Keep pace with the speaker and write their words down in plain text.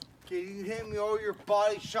Okay, you can hit me all your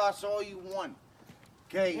body shots all you want.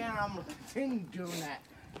 Okay, And I'm gonna continue doing that.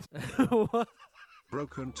 What?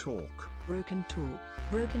 Broken Talk. Broken Talk.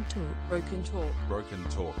 Broken Talk. Broken Talk. Broken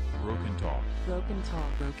Talk. Broken Talk. Broken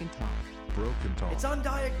Talk. Broken Talk. Broken Talk. It's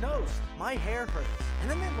undiagnosed. My hair hurts. And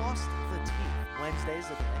then they lost the teeth. Wednesdays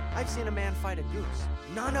a day. I've seen a man fight a goose.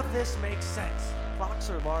 None of this makes sense. Clocks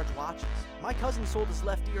are large watches. My cousin sold his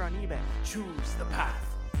left ear on eBay. Choose the path.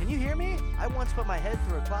 Can you hear me? I once put my head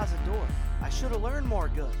through a closet door. I should have learned more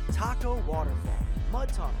good. Taco waterfall. Mud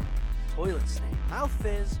tunnel. Toilet snake. Mouth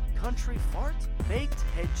fizz. Country fart. Baked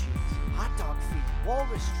head cheese. Hot dog feet.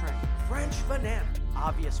 Walrus train. French banana.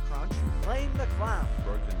 Obvious crunch. Blame the clown.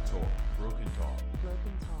 Broken Talk. Broken Talk.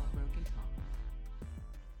 Broken Talk. Broken Talk.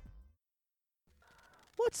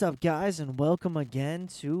 What's up, guys, and welcome again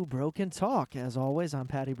to Broken Talk. As always, I'm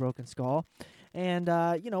Patty Broken Skull, and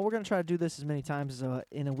we're gonna try to do this as many times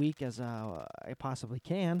in a week as I possibly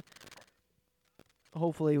can.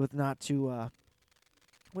 Hopefully, with not too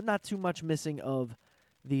much missing of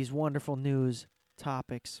these wonderful news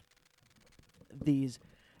topics, these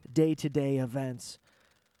day-to-day events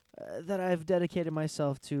that I've dedicated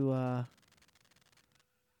myself to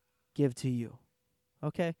give to you.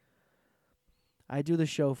 Okay. I do the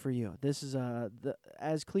show for you. This is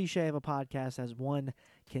as cliche of a podcast as one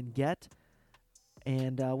can get.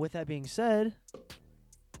 And with that being said,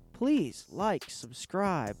 please like,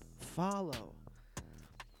 subscribe, follow.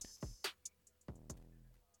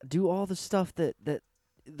 Do all the stuff that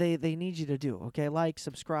they need you to do, okay? Like,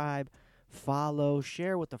 subscribe, follow,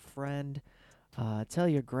 share with a friend, tell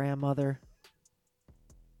your grandmother.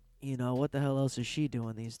 You know, what the hell else is she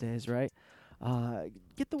doing these days, right?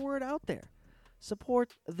 Get the word out there.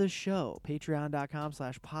 Support the show.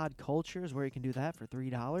 Patreon.com/podculture is where you can do that for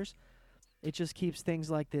 $3. It just keeps things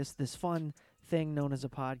like this fun thing known as a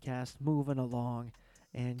podcast moving along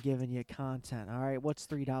and giving you content. All right, what's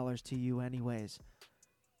 $3 to you anyways?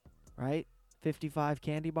 Right? 55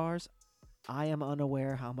 candy bars? I am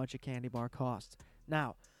unaware how much a candy bar costs.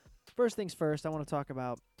 Now, first things first, I want to talk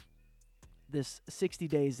about this 60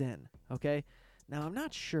 days in, okay? Now, I'm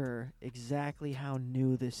not sure exactly how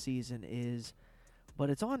new this season is, but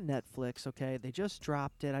it's on Netflix, okay? They just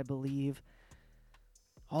dropped it, I believe.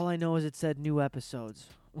 All I know is it said new episodes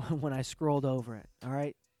when I scrolled over it, all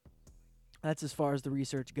right? That's as far as the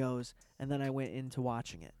research goes, and then I went into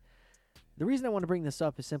watching it. The reason I want to bring this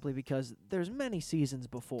up is simply because there's many seasons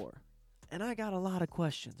before, and I got a lot of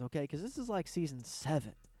questions, okay? Because this is like season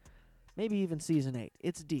 7, maybe even season 8.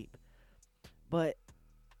 It's deep. But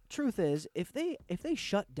truth is, if they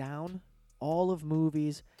shut down all of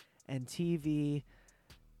movies and TV,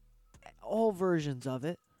 all versions of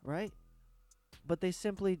it, right? But they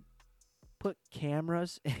simply put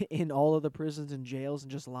cameras in all of the prisons and jails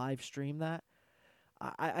and just live stream that,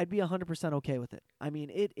 I'd be 100% okay with it. I mean,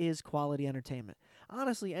 it is quality entertainment.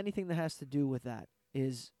 Honestly, anything that has to do with that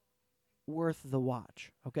is worth the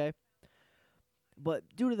watch, okay?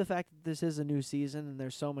 But due to the fact that this is a new season and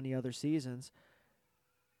there's so many other seasons,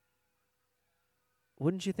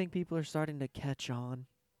 wouldn't you think people are starting to catch on?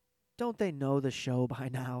 Don't they know the show by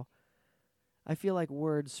now? I feel like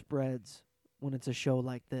word spreads when it's a show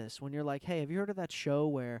like this. When you're like, hey, have you heard of that show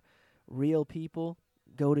where real people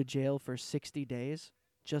go to jail for 60 days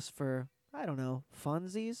just for, I don't know,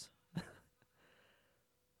 funsies?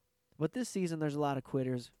 But this season, there's a lot of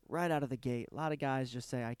quitters right out of the gate. A lot of guys just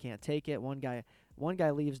say, I can't take it. One guy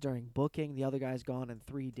leaves during booking. The other guy's gone in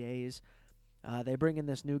 3 days. They bring in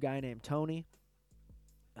this new guy named Tony.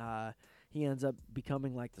 He ends up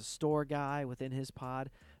becoming like the store guy within his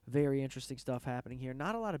pod. Very interesting stuff happening here.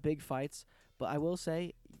 Not a lot of big fights, but I will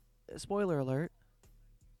say, spoiler alert,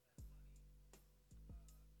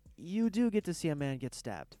 you do get to see a man get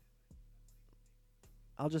stabbed.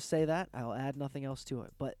 I'll just say that. I'll add nothing else to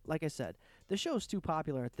it. But like I said, the show's too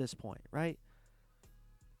popular at this point, right?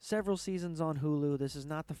 Several seasons on Hulu. This is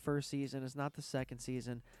not the first season. It's not the second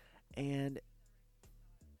season. And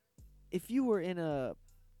if you were in a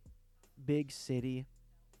big city,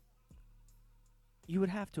 you would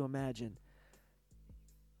have to imagine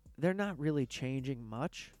they're not really changing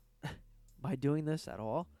much by doing this at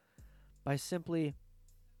all, by simply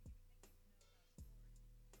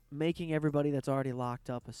making everybody that's already locked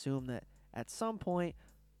up assume that at some point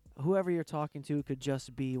whoever you're talking to could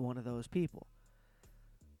just be one of those people.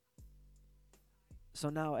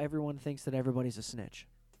 So now everyone thinks that everybody's a snitch.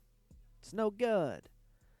 It's no good.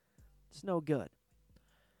 It's no good.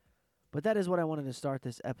 But that is what I wanted to start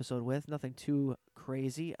this episode with. Nothing too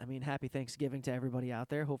crazy. I mean, happy Thanksgiving to everybody out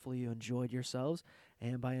there. Hopefully you enjoyed yourselves.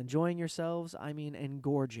 And by enjoying yourselves, I mean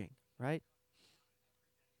engorging, right?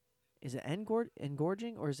 Is it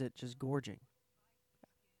engorging or is it just gorging?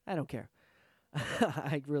 I don't care.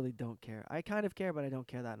 I really don't care. I kind of care, but I don't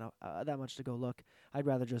care that much to go look. I'd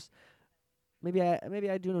rather just maybe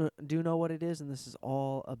I do know what it is, and this is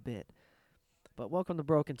all a bit. But welcome to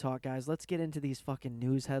Broken Talk, guys. Let's get into these fucking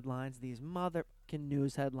news headlines, these motherfucking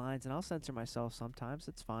news headlines, and I'll censor myself sometimes.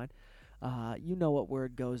 It's fine. You know what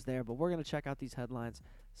word goes there, but we're gonna check out these headlines.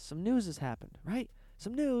 Some news has happened, right?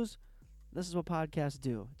 Some news. This is what podcasts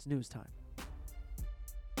do. It's news time.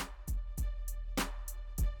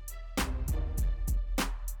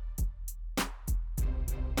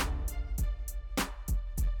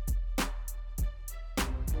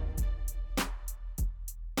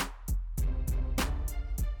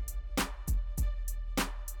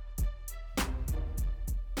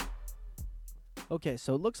 Okay,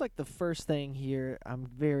 so it looks like the first thing here I'm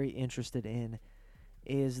very interested in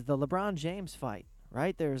is the LeBron James fight,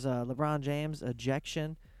 right? There's a LeBron James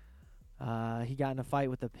ejection. He got in a fight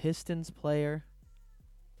with a Pistons player.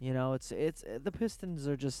 You know, it's the Pistons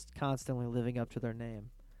are just constantly living up to their name.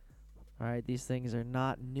 All right, these things are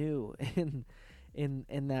not new in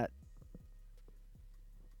that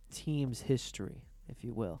team's history, if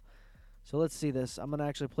you will. So let's see this. I'm gonna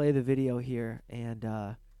actually play the video here, and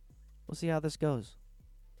we'll see how this goes.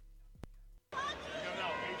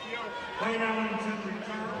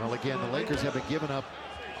 Well, again, the Lakers have been giving up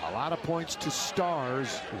a lot of points to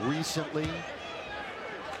stars recently.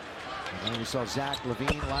 And then we saw Zach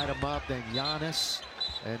LaVine light them up, then Giannis,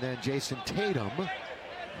 and then Jason Tatum.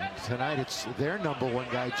 And tonight it's their number one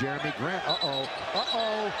guy, Jeremy Grant.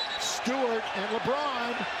 Uh-oh. Stewart and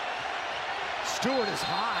LeBron. Stewart is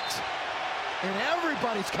hot. And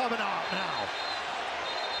everybody's coming out now.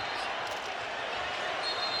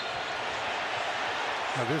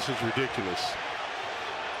 Now this is ridiculous.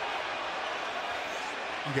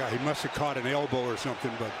 He must have caught an elbow or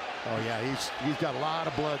something, but oh yeah, he's got a lot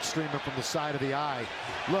of blood streaming from the side of the eye.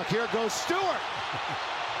 Look, here goes Stewart.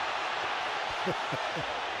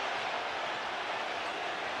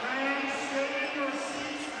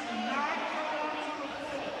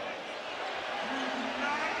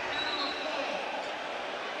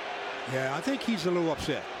 yeah, I think he's a little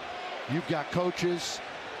upset. You've got coaches,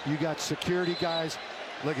 you got security guys.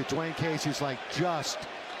 Look at Dwayne Casey's like, just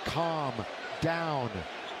calm down.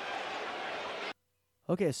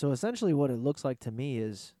 Okay, so essentially what it looks like to me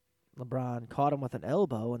is LeBron caught him with an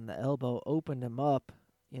elbow, and the elbow opened him up,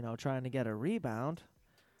 you know, trying to get a rebound.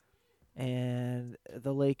 And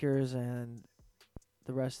the Lakers and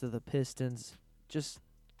the rest of the Pistons just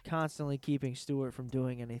constantly keeping Stewart from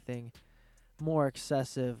doing anything more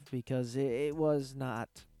excessive because it was not,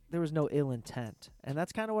 there was no ill intent. And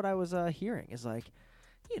that's kind of what I was hearing is like,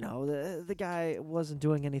 you know, the guy wasn't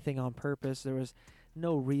doing anything on purpose. There was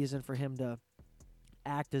no reason for him to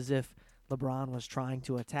act as if LeBron was trying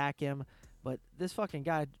to attack him. But this fucking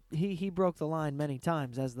guy, he broke the line many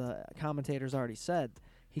times, as the commentators already said.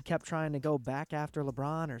 He kept trying to go back after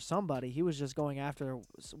LeBron or somebody. He was just going after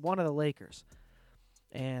one of the Lakers.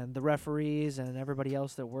 And the referees and everybody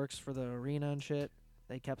else that works for the arena and shit,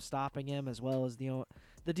 they kept stopping him, as well as the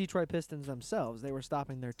Detroit Pistons themselves. They were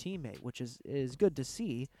stopping their teammate, which is good to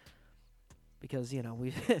see because, you know,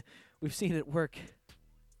 we've seen it work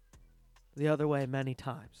the other way many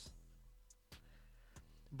times.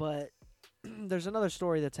 But there's another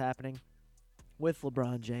story that's happening with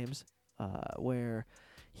LeBron James where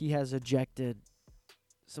he has ejected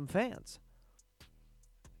some fans.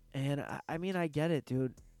 And I mean, I get it,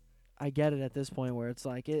 dude. I get it at this point where it's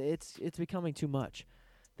like it's becoming too much.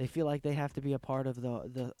 They feel like they have to be a part of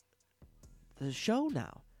the show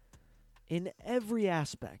now in every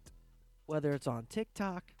aspect, whether it's on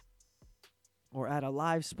TikTok or at a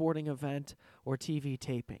live sporting event or TV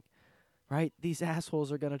taping, right? These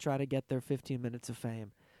assholes are going to try to get their 15 minutes of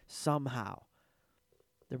fame somehow.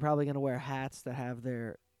 They're probably going to wear hats that have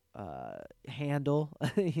their handle,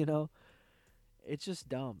 you know? It's just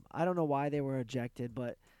dumb. I don't know why they were ejected,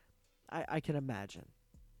 but I can imagine.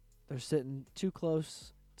 They're sitting too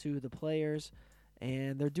close to the players,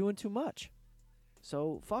 and they're doing too much.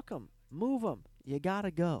 So, fuck them. Move them. You gotta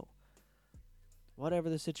go. Whatever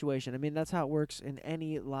the situation. I mean, that's how it works in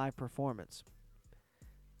any live performance.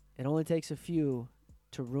 It only takes a few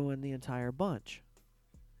to ruin the entire bunch.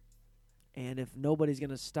 And if nobody's going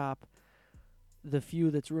to stop the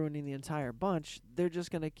few that's ruining the entire bunch, they're just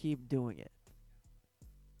going to keep doing it.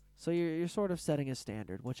 So you're sort of setting a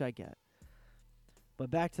standard, which I get.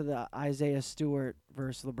 But back to the Isaiah Stewart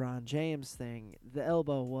versus LeBron James thing, the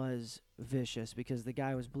elbow was vicious because the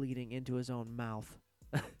guy was bleeding into his own mouth.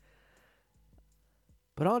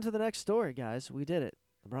 But on to the next story, guys. We did it.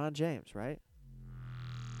 LeBron James, right?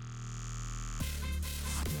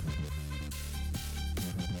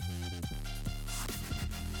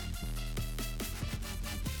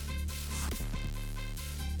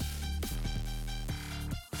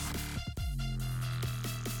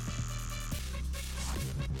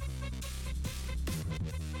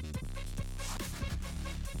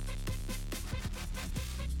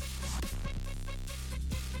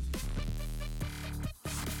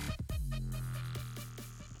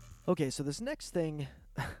 Okay, so this next thing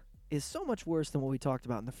is so much worse than what we talked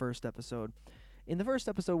about in the first episode. In the first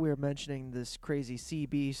episode, we were mentioning this crazy sea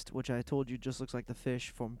beast, which I told you just looks like the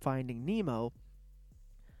fish from Finding Nemo.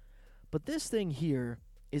 But this thing here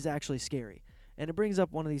is actually scary. And it brings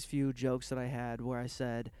up one of these few jokes that I had where I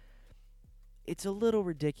said, it's a little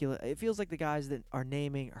ridiculous. It feels like the guys that are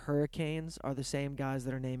naming hurricanes are the same guys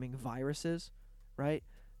that are naming viruses, right?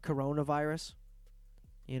 Coronavirus,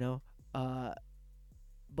 you know?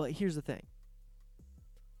 But here's the thing.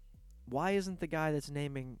 Why isn't the guy that's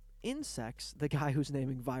naming insects the guy who's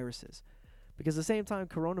naming viruses? Because the same time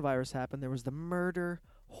coronavirus happened, there was the murder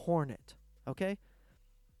hornet, okay?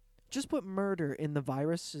 Just put murder in the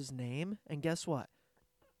virus's name, and guess what?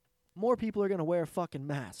 More people are going to wear a fucking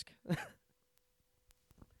mask.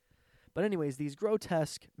 But anyways, these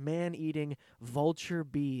grotesque, man-eating vulture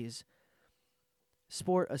bees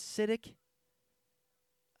sport acidic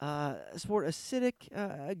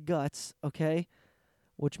guts, okay?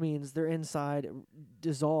 Which means their inside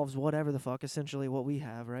dissolves whatever the fuck, essentially what we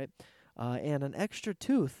have, right? And an extra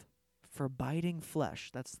tooth for biting flesh.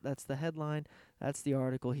 That's the headline. That's the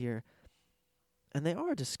article here. And they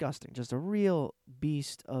are disgusting. Just a real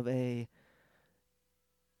beast of a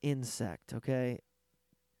insect, okay?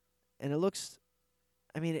 And it looks,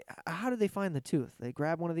 I mean, how did they find the tooth? They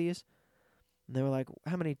grabbed one of these, and they were like,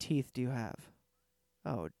 how many teeth do you have?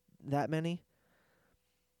 Oh, that many?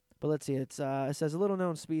 But let's see. It says a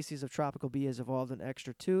little-known species of tropical bee has evolved an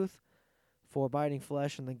extra tooth for biting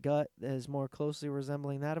flesh in the gut that is more closely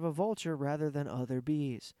resembling that of a vulture rather than other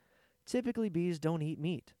bees. Typically, bees don't eat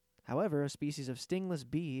meat. However, a species of stingless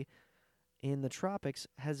bee in the tropics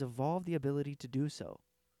has evolved the ability to do so,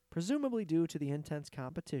 presumably due to the intense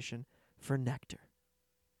competition for nectar.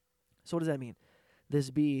 So what does that mean? This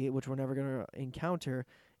bee, which we're never going to encounter,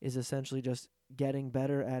 is essentially just getting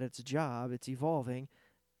better at its job. It's evolving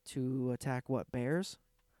to attack what, bears?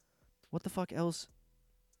 What the fuck else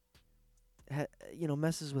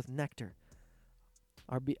messes with nectar?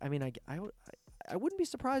 I wouldn't be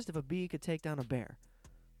surprised if a bee could take down a bear.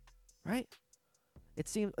 Right? It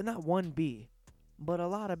seems not one bee, but a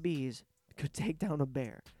lot of bees could take down a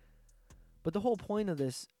bear. But the whole point of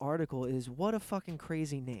this article is, what a fucking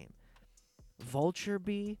crazy name. Vulture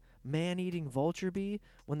bee? Man-eating vulture bee?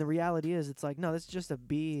 When the reality is, it's like, no, that's just a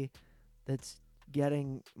bee that's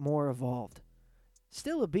getting more evolved.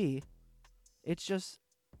 Still a bee. It's just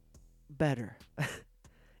better.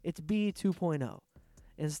 It's bee 2.0.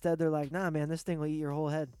 Instead, they're like, nah, man, this thing will eat your whole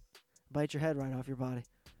head. Bite your head right off your body.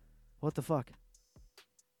 What the fuck?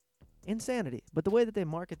 Insanity. But the way that they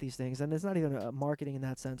market these things, and it's not even marketing in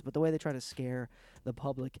that sense, but the way they try to scare the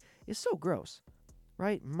public is so gross.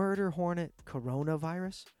 Right? Murder hornet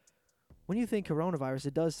coronavirus. When you think coronavirus,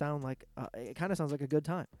 it does sound like, it kind of sounds like a good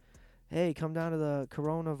time. Hey, come down to the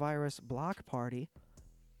coronavirus block party,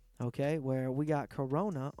 okay, where we got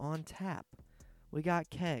Corona on tap. We got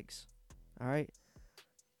kegs, all right?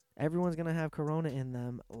 Everyone's going to have Corona in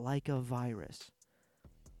them like a virus.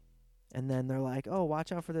 And then they're like, oh,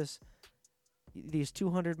 watch out for these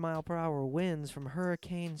 200-mile-per-hour winds from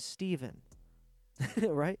Hurricane Steven,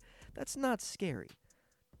 right? That's not scary.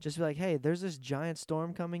 Just be like, hey, there's this giant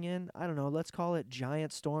storm coming in. I don't know, let's call it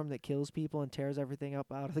giant storm that kills people and tears everything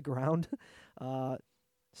up out of the ground.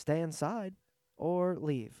 Stay inside or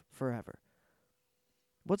leave forever.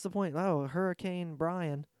 What's the point? Oh, Hurricane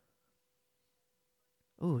Brian.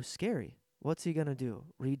 Ooh, scary. What's he going to do?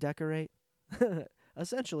 Redecorate?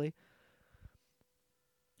 Essentially.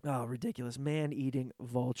 Oh, ridiculous. Man-eating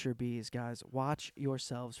vulture bees, guys. Watch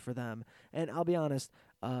yourselves for them. And I'll be honest,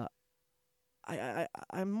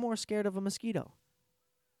 I'm more scared of a mosquito.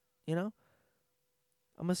 You know?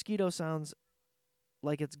 A mosquito sounds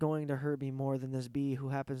like it's going to hurt me more than this bee who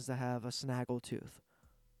happens to have a snaggle tooth.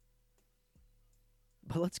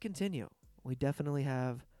 But let's continue. We definitely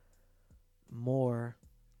have more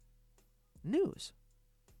news.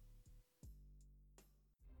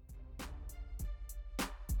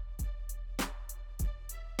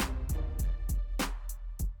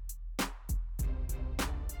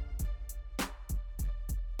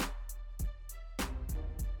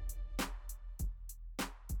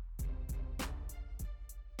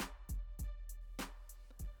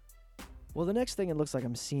 Well, the next thing it looks like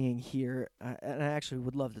I'm seeing here, and I actually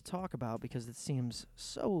would love to talk about because it seems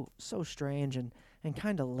so strange and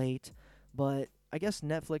kind of late, but I guess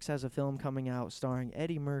Netflix has a film coming out starring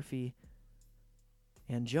Eddie Murphy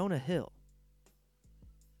and Jonah Hill.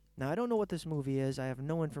 Now, I don't know what this movie is. I have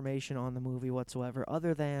no information on the movie whatsoever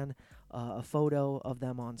other than a photo of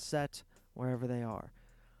them on set, wherever they are.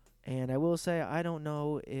 And I will say, I don't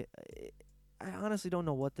know. I honestly don't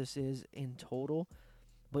know what this is in total.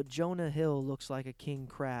 but Jonah Hill looks like a king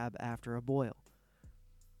crab after a boil.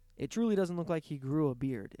 It truly doesn't look like he grew a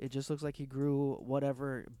beard. It just looks like he grew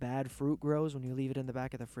whatever bad fruit grows when you leave it in the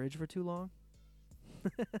back of the fridge for too long.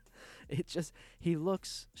 He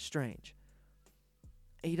looks strange.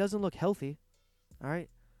 He doesn't look healthy, all right?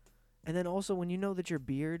 And then also, when you know that your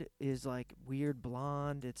beard is like weird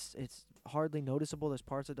blonde, it's hardly noticeable. There's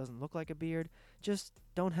parts that doesn't look like a beard. Just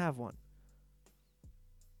don't have one.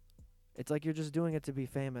 It's like you're just doing it to be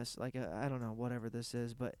famous. Like, I don't know, whatever this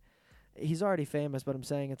is, but he's already famous, but I'm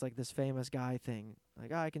saying it's like this famous guy thing.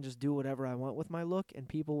 Like, I can just do whatever I want with my look, and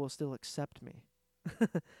people will still accept me.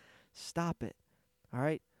 Stop it. All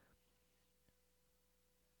right?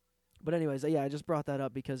 But anyways, yeah, I just brought that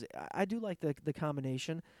up because I do like the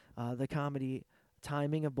combination, the comedy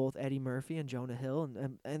timing of both Eddie Murphy and Jonah Hill,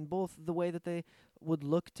 and both the way that they would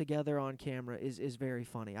look together on camera is very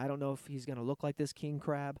funny. I don't know if he's going to look like this king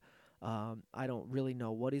crab. I don't really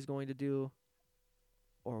know what he's going to do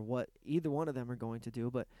or what either one of them are going to do,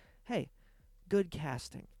 but hey, good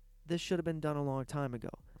casting. This should have been done a long time ago.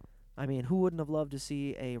 I mean, who wouldn't have loved to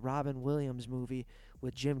see a Robin Williams movie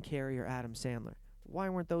with Jim Carrey or Adam Sandler? Why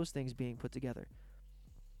weren't those things being put together?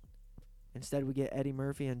 Instead, we get Eddie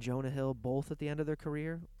Murphy and Jonah Hill both at the end of their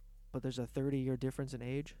career, but there's a 30-year difference in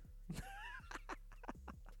age.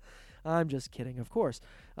 I'm just kidding, of course.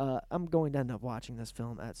 I'm going to end up watching this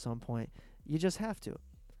film at some point. You just have to.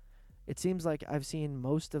 It seems like I've seen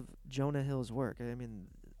most of Jonah Hill's work. I mean,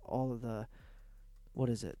 all of the, what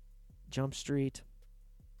is it? Jump Street.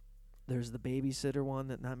 There's the Babysitter one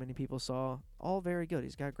that not many people saw. All very good.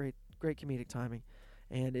 He's got great comedic timing.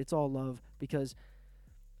 And it's all love because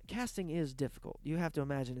casting is difficult. You have to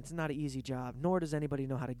imagine it's not an easy job, nor does anybody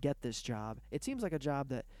know how to get this job. It seems like a job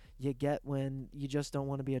that you get when you just don't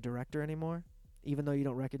want to be a director anymore, even though you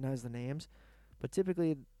don't recognize the names. But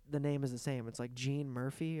typically the name is the same. It's like Jean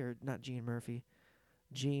Murphy, or not Jean Murphy.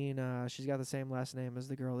 Jean, she's got the same last name as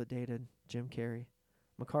the girl that dated Jim Carrey.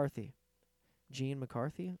 McCarthy. Jean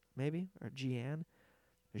McCarthy, maybe? Or Jean?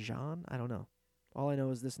 Jean? I don't know. All I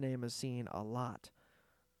know is this name is seen a lot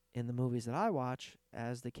in the movies that I watch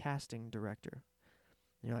as the casting director.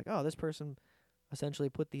 And you're like, oh, this person essentially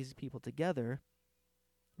put these people together.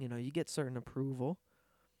 You know, you get certain approval,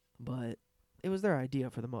 but it was their idea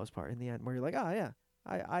for the most part in the end, where you're like, oh, yeah,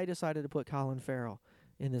 I decided to put Colin Farrell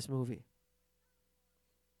in this movie.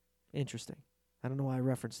 Interesting. I don't know why I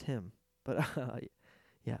referenced him, but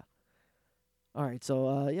yeah. All right,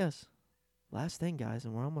 so yes, last thing, guys,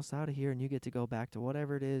 and we're almost out of here, and you get to go back to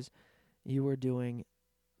whatever it is you were doing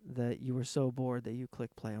that you were so bored that you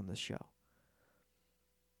click play on this show.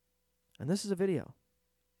 And this is a video.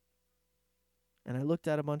 And I looked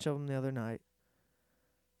at a bunch of them the other night.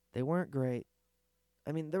 They weren't great.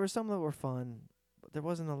 I mean, there were some that were fun, but there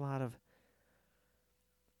wasn't a lot of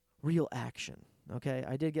real action, okay?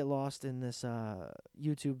 I did get lost in this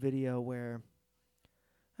YouTube video where,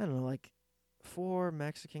 I don't know, like 4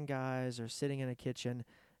 Mexican guys are sitting in a kitchen,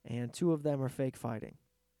 and 2 of them are fake fighting.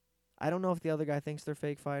 I don't know if the other guy thinks they're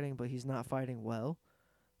fake fighting, but he's not fighting well,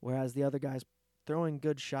 whereas the other guy's throwing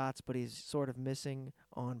good shots, but he's sort of missing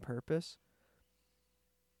on purpose.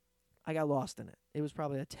 I got lost in it. It was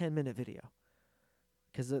probably a 10-minute video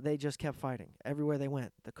because they just kept fighting everywhere they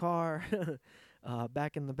went. The car,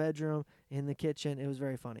 back in the bedroom, in the kitchen. It was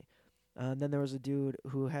very funny. And then there was a dude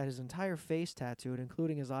who had his entire face tattooed,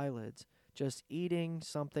 including his eyelids, just eating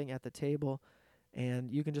something at the table. And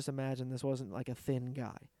you can just imagine this wasn't like a thin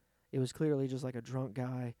guy. It was clearly just like a drunk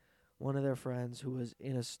guy, one of their friends who was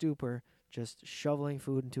in a stupor, just shoveling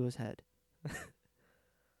food into his head.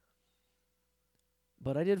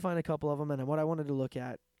 But I did find a couple of them, and what I wanted to look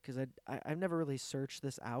at, because I've never really searched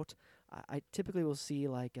this out, I typically will see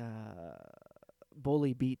like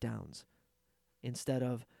bully beatdowns instead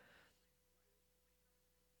of,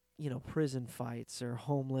 you know, prison fights or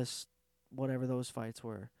homeless, whatever those fights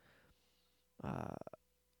were.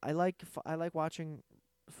 I like watching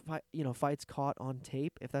fights caught on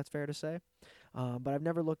tape, if that's fair to say. But I've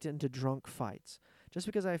never looked into drunk fights, just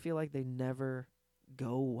because I feel like they never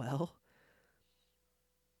go well.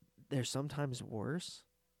 They're sometimes worse,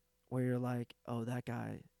 where you're like, oh, that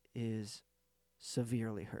guy is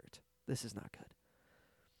severely hurt. This is not good.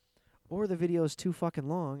 Or the video is too fucking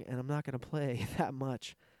long, and I'm not going to play that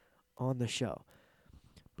much on the show.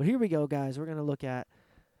 But here we go, guys. We're going to look at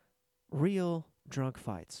real drunk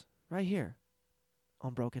fights right here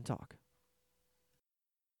on Broken Talk.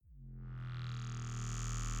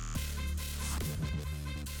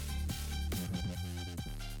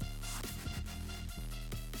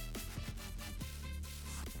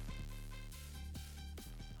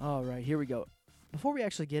 All right, here we go. before we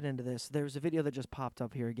actually get into this, there's a video that just popped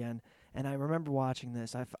up here again, and I remember watching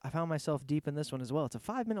this. I found myself deep in this one as well. It's a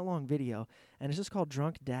 5-minute long video, and it's just called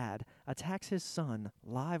Drunk Dad Attacks His Son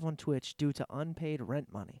Live on Twitch Due to Unpaid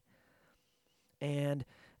Rent Money. And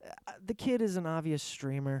the kid is an obvious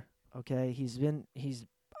streamer, okay? He's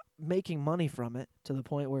making money from it to the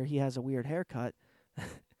point where he has a weird haircut.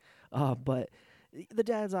 But the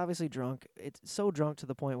dad's obviously drunk. It's so drunk to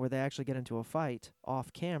the point where they actually get into a fight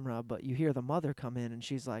off camera, but you hear the mother come in and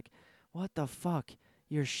she's like, "What the fuck?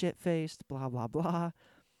 You're shit-faced, blah, blah, blah."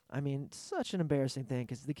 I mean, such an embarrassing thing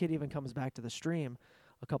because the kid even comes back to the stream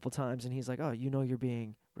a couple times and he's like, "Oh, you know you're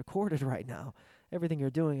being recorded right now. Everything you're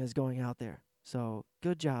doing is going out there. So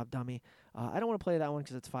good job, dummy." I don't want to play that one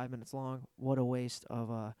because it's 5 minutes long. What a waste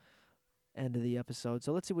of end of the episode.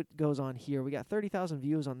 So let's see what goes on here. We got 30,000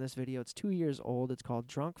 views on this video. It's 2 years old. It's called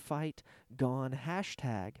Drunk Fight Gone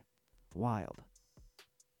 #wild.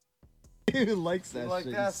 Dude likes that like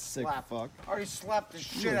shit. that You sick slap. fuck. I already slapped the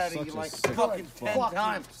shit You're out of such you a like sick fucking fuck. 10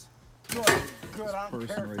 times. Good, I'm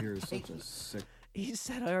Person right here is such a sick. He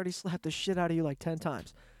said, "I already slapped the shit out of you like 10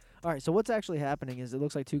 times. All right, so what's actually happening is it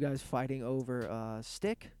looks like two guys fighting over a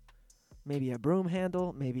stick, maybe a broom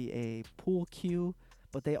handle, maybe a pool cue,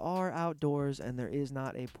 but they are outdoors and there is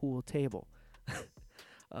not a pool table.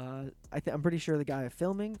 I'm pretty sure the guy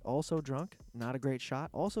filming, also drunk, not a great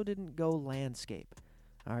shot, also didn't go landscape.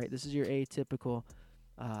 All right, this is your atypical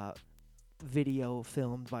video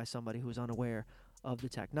filmed by somebody who's unaware of the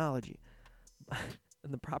technology.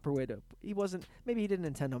 And the proper way to, maybe he didn't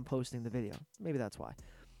intend on posting the video. Maybe that's why.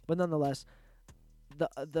 But nonetheless,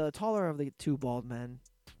 the taller of the two bald men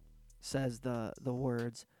says the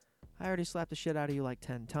words, "I already slapped the shit out of you like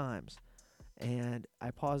 10 times. And I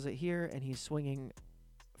pause it here, and he's swinging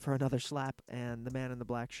for another slap, and the man in the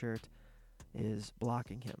black shirt is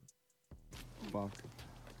blocking him. Fuck.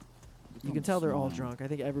 You can tell they're all drunk. I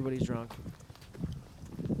think everybody's drunk.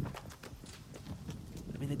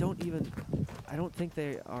 I mean, I don't think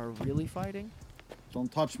they are really fighting.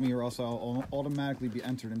 Don't touch me or else I'll automatically be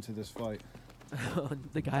entered into this fight.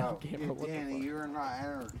 The guy on camera. What the Danny, fuck? you're not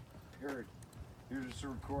entered. Period. You're just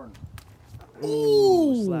recording.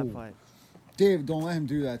 Ooh, slap fight. Dave, don't let him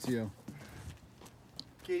do that to you.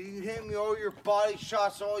 Okay, you can hit me all your body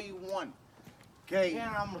shots all you want. Okay.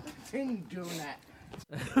 And I'm gonna continue doing that.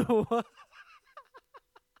 What?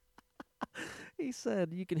 He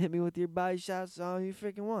said, "You can hit me with your body shots all you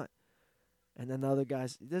freaking want." And then the other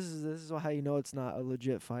guys, this is how you know it's not a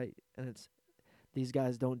legit fight, and these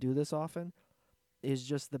guys don't do this often, is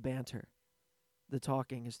just the banter. The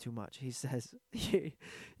talking is too much. He says,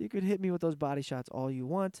 "You can hit me with those body shots all you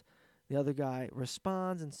want." The other guy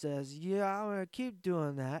responds and says, "Yeah, I'm going to keep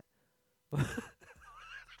doing that."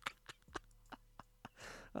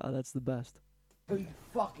 Oh, that's the best. But you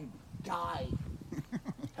fucking die.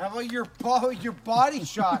 How about your body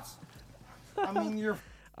shots? I mean, you're...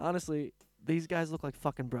 Honestly, these guys look like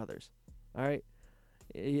fucking brothers. All right?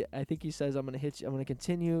 I think he says, "I'm going to hit you. I'm going to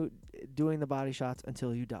continue doing the body shots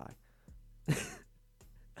until you die."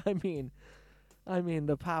 I mean,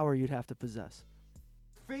 the power you'd have to possess.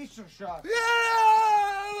 Facial shots.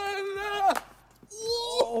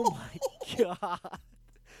 Oh my god.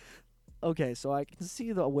 Okay, so I can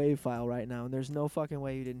see the wave file right now, and there's no fucking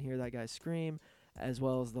way you didn't hear that guy scream, as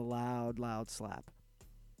well as the loud slap.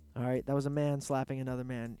 All right, that was a man slapping another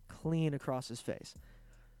man clean across his face.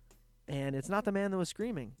 And it's not the man that was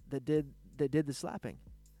screaming that did the slapping.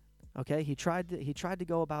 Okay, he tried to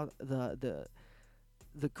go about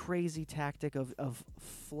the crazy tactic of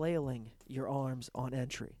flailing your arms on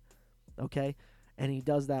entry. Okay, and he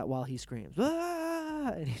does that while he screams,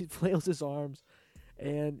 "Ah!" and he flails his arms,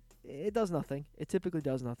 and it does nothing. It typically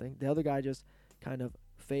does nothing. The other guy just kind of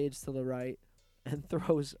fades to the right and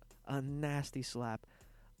throws a nasty slap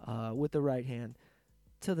with the right hand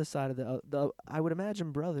to the side of the I would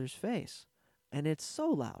imagine brother's face, and it's so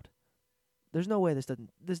loud. There's no way this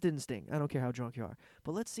didn't sting. I don't care how drunk you are.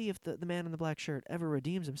 But let's see if the man in the black shirt ever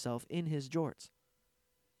redeems himself in his jorts.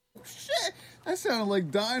 Shit! That sounded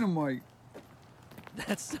like dynamite.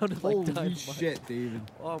 That sounded Holy like dynamite. shit, David.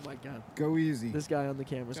 Oh my god. Go easy. This guy on the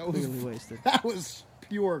camera's That was- clearly wasted. That was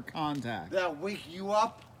pure contact. That wake you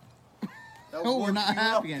up? That No, we're woke not you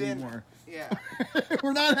happy up, then- anymore. Yeah.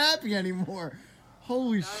 We're not happy anymore.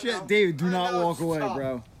 Holy I shit, know. David, do I not know walk it's away, tough.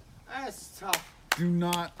 bro. That's tough. Do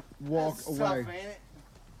not walk That's away. tough, ain't it?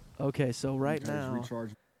 Okay, so right Guys, now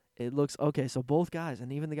recharge. it looks okay. So both guys,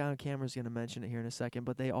 and even the guy on camera is going to mention it here in a second,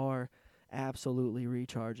 but they are absolutely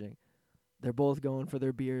recharging. They're both going for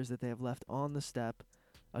their beers that they have left on the step.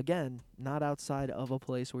 Again, not outside of a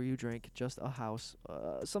place where you drink, just a house,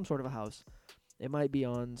 some sort of a house. It might be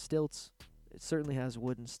on stilts. It certainly has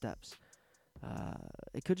wooden steps.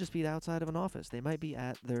 It could just be the outside of an office. They might be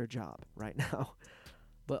at their job right now.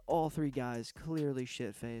 But all three guys clearly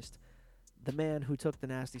shit-faced. The man who took the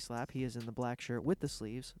nasty slap, he is in the black shirt with the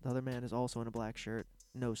sleeves. The other man is also in a black shirt,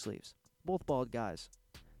 no sleeves. Both bald guys.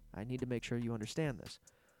 I need to make sure you understand this.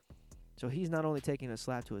 So he's not only taking a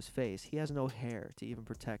slap to his face, he has no hair to even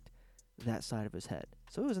protect that side of his head.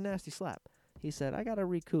 So it was a nasty slap. He said, I got to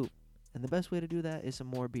recoup. And the best way to do that is some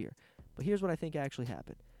more beer. But here's what I think actually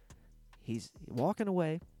happened. He's walking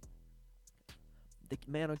away. The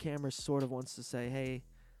man on camera sort of wants to say, hey,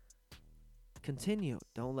 continue.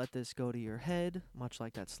 Don't let this go to your head, much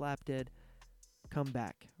like that slap did. Come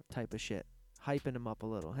back type of shit. Hyping him up a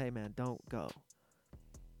little. Hey, man, don't go.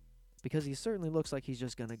 Because he certainly looks like he's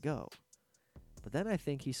just going to go. But then I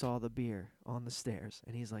think he saw the beer on the stairs,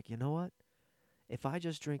 and he's like, you know what? If I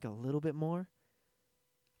just drink a little bit more,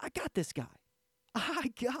 I got this guy.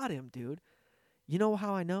 I got him, dude. You know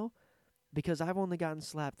how I know? Because I've only gotten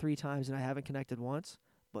slapped 3 times, and I haven't connected once.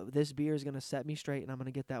 But this beer is going to set me straight, and I'm going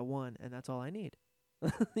to get that one, and that's all I need.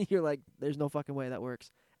 You're like, there's no fucking way that works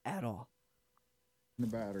at all. The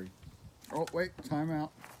battery. Oh, wait, timeout.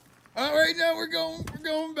 Oh, wait, no, we're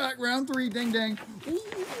going back. Round 3, ding, ding.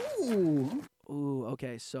 Ooh,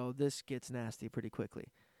 okay, so this gets nasty pretty quickly.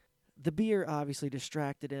 The beer obviously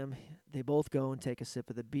distracted him. They both go and take a sip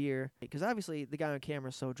of the beer. Because obviously the guy on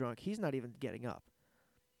camera is so drunk, he's not even getting up.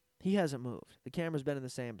 He hasn't moved. The camera's been in the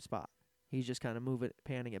same spot. He's just kind of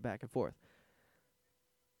panning it back and forth.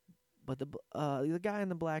 But the guy in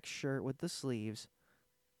the black shirt with the sleeves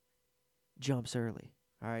jumps early.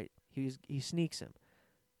 All right, he sneaks him.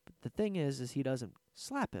 But the thing is he doesn't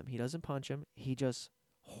slap him. He doesn't punch him. He just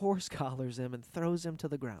horse collars him and throws him to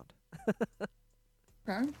the ground.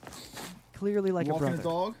 Okay. Clearly like Walking a brother. a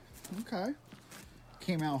dog. Okay.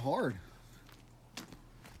 Came out hard.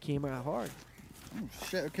 Oh,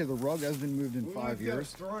 shit. Okay, the rug has been moved in 5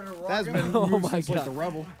 years. That's been Oh moved my since like God. the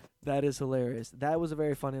Rebel. That is hilarious. That was a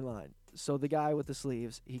very funny line. So the guy with the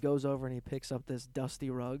sleeves, he goes over and he picks up this dusty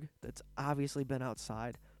rug that's obviously been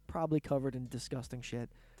outside, probably covered in disgusting shit.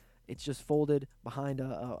 It's just folded behind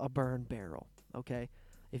a burn barrel, okay?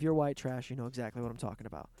 If you're white trash, you know exactly what I'm talking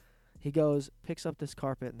about. He goes, picks up this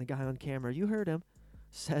carpet, and the guy on camera, you heard him,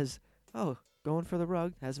 says, oh, going for the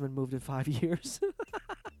rug, hasn't been moved in 5 years.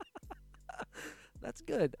 That's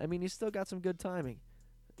good. I mean, he's still got some good timing,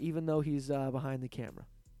 even though he's behind the camera.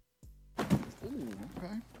 Ooh,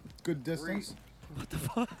 okay. Good distance. What the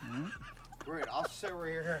fuck? Great, I'll sit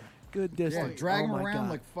right here. Good Yeah, distance. drag him Oh my around God.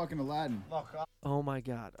 like fucking Aladdin. Look, Oh my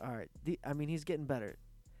God! All right, I mean he's getting better.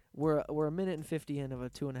 We're a minute and 50 in of a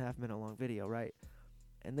 2.5 minute long video, right?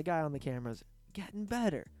 And the guy on the camera's getting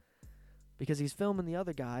better because he's filming the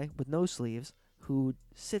other guy with no sleeves who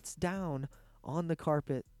sits down on the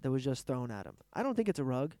carpet that was just thrown at him. I don't think it's a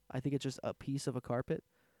rug. I think it's just a piece of a carpet.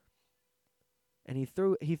 And he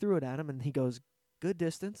threw it at him, and he goes, "Good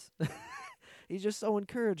distance." He's just so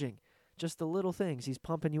encouraging. Just the little things. He's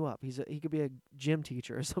pumping you up. He could be a gym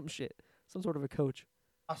teacher or some shit. Some sort of a coach.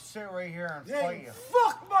 I'll sit right here and Yeah, fight you you.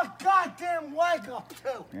 fuck my goddamn leg up,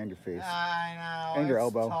 too. And your face. I know. And your it's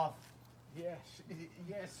elbow. Tough. Yeah,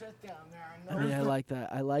 sit down there. I know. Yeah, I like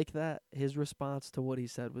that. I like that. His response to what he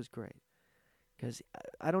said was great. Because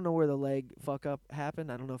I don't know where the leg fuck up happened.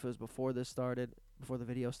 I don't know if it was before this started, before the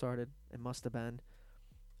video started. It must have been.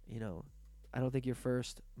 You know, I don't think your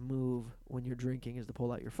first move when you're drinking is to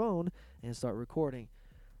pull out your phone and start recording.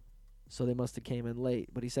 So they must have came in late.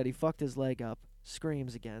 But he said he fucked his leg up,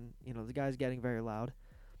 screams again. You know, the guy's getting very loud.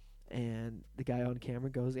 And the guy on camera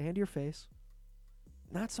goes, and your face.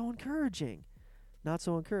 Not so encouraging. Not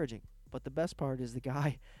so encouraging. But the best part is the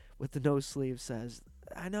guy with the no sleeve says,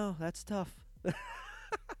 I know, that's tough.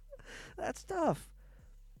 That's tough.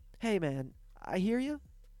 Hey, man, I hear you.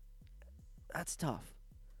 That's tough.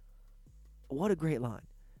 What a great line.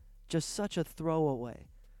 Just such a throwaway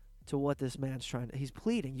to what this man's trying to... He's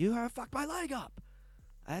pleading, you have fucked my leg up.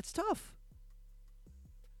 That's tough.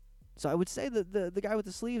 So I would say that the guy with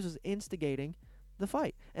the sleeves was instigating the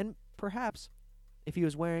fight. And perhaps if he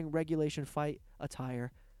was wearing regulation fight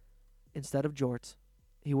attire instead of jorts,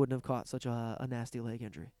 he wouldn't have caught such a nasty leg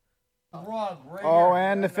injury. Rug, right Oh, here.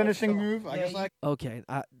 and the No, finishing so- move. I yeah, guess I Okay,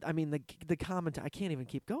 I mean the comment. I can't even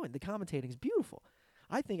keep going. The commentating's beautiful.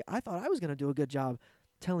 I thought I was gonna do a good job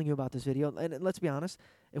telling you about this video. And let's be honest,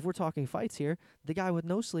 if we're talking fights here, the guy with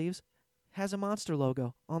no sleeves has a monster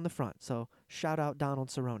logo on the front. So shout out Donald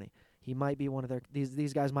Cerrone. He might be one of their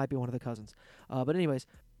these guys might be one of the cousins. But anyways,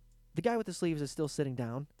 the guy with the sleeves is still sitting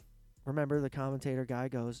down. Remember, the commentator guy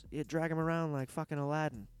goes, drag him around like fucking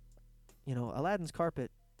Aladdin. You know, Aladdin's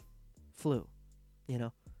carpet flew. You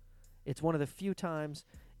know, It's one of the few times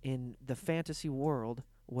in the fantasy world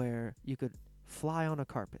where you could fly on a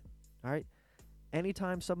carpet. All right?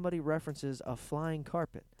 Anytime somebody references a flying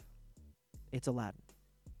carpet, it's Aladdin.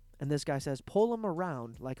 And this guy says, pull him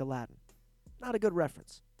around like Aladdin. Not a good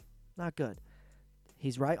reference. Not good.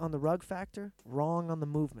 He's right on the rug factor, wrong on the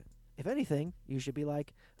movement. If anything, you should be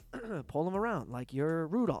like, pull him around like you're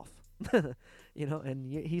Rudolph. You know,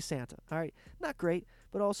 and he's Santa. All right, not great,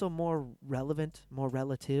 but also more relevant, more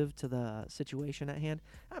relative to the situation at hand.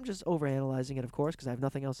 I'm just overanalyzing it, of course, because I have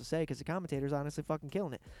nothing else to say, because the commentator's honestly fucking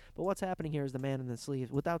killing it. But what's happening here is the man in the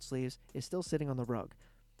sleeves, without sleeves, is still sitting on the rug.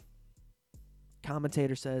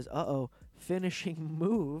 Commentator says, uh-oh, finishing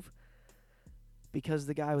move, because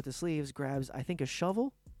the guy with the sleeves grabs, I think, a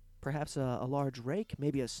shovel, perhaps a large rake,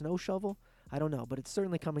 maybe a snow shovel. I don't know, but it's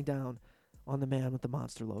certainly coming down on the man with the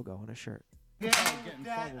Monster logo on his shirt. Get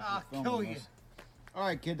that, I'll kill you. All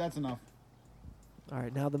right, kid, that's enough. All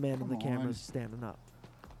right, now the man in the Come camera on. is standing up.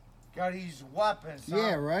 Gotta use weapons, huh?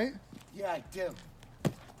 Yeah, right? Yeah, I do.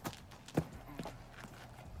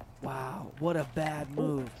 Wow, what a bad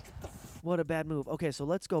move. What a bad move. Okay, so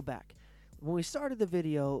let's go back. When we started the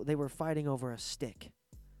video, they were fighting over a stick.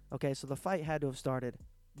 Okay, so the fight had to have started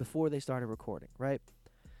before they started recording, right?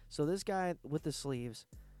 So this guy with the sleeves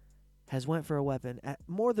has went for a weapon at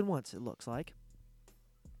more than once, it looks like.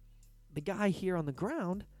 The guy here on the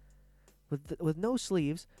ground with no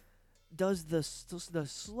sleeves does the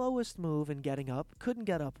slowest move in getting up, couldn't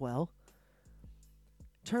get up well,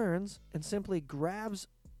 turns and simply grabs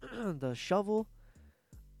the shovel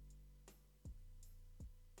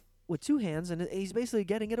with two hands, and he's basically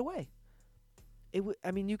getting it away.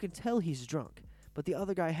 I mean, you can tell he's drunk, but the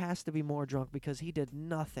other guy has to be more drunk because he did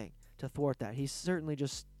nothing to thwart that. He certainly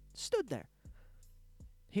just stood there.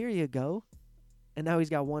 Here you go. And now he's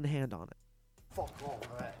got one hand on it. Fuck all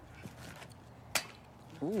that.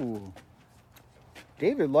 Ooh.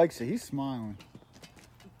 David likes it. He's smiling.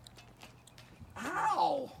 Ow!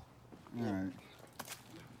 All right.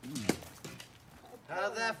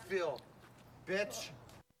 How'd that feel, bitch?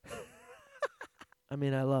 I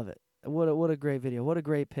mean, I love it. What a great video. What a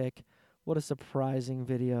great pick. What a surprising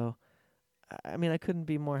video. I mean, I couldn't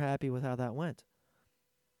be more happy with how that went.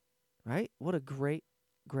 Right? What a great,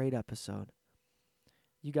 great episode.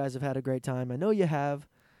 You guys have had a great time. I know you have.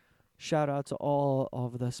 Shout out to all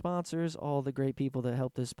of the sponsors, all the great people that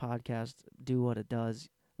help this podcast do what it does.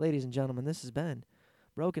 Ladies and gentlemen, this has been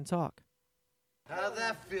Broken Talk. How'd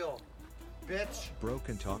that feel, bitch?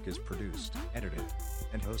 Broken Talk is produced, edited,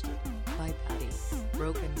 and hosted By Patty.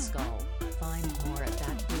 Broken Skull. Find more at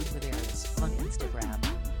that dude with ears on Instagram.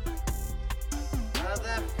 How'd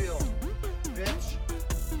that feel, bitch?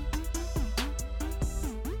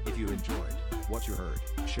 If you enjoyed what you heard,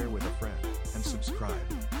 share with a friend, and subscribe.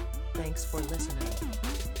 Thanks for listening.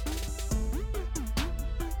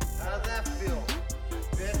 How'd that feel,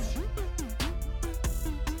 bitch?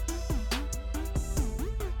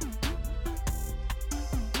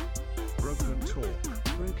 Broken Talk.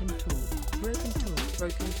 Broken Talk. Broken Talk.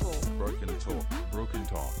 Broken Talk. Broken Talk.